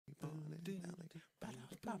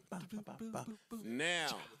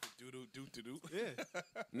Now, Yeah.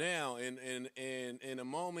 now, in a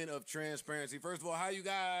moment of transparency, first of all, how you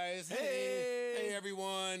guys? Hey,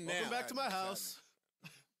 everyone. Welcome Now, back to my house.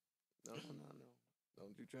 No.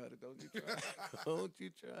 Don't you try it. Don't you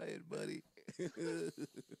try it, buddy.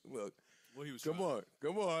 Look, What he was come on.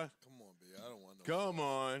 Come on, B. I don't want no. Come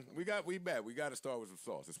on. We back. We got to start with some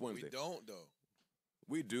sauce. It's Wednesday. We don't though.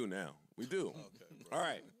 We do now. We do. Okay, bro. All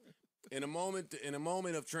right. In a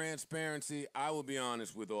moment of transparency, I will be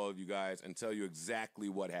honest with all of you guys and tell you exactly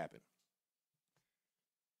what happened.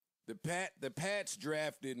 The Pats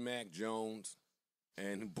drafted Mac Jones,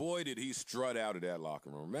 and boy did he strut out of that locker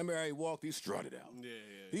room. Remember how he walked? He strutted out. Yeah.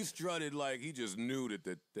 He strutted like he just knew that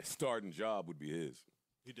the starting job would be his.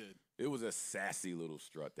 He did. It was a sassy little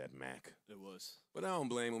strut, that Mac. It was. But I don't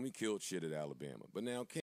blame him. He killed shit at Alabama. But now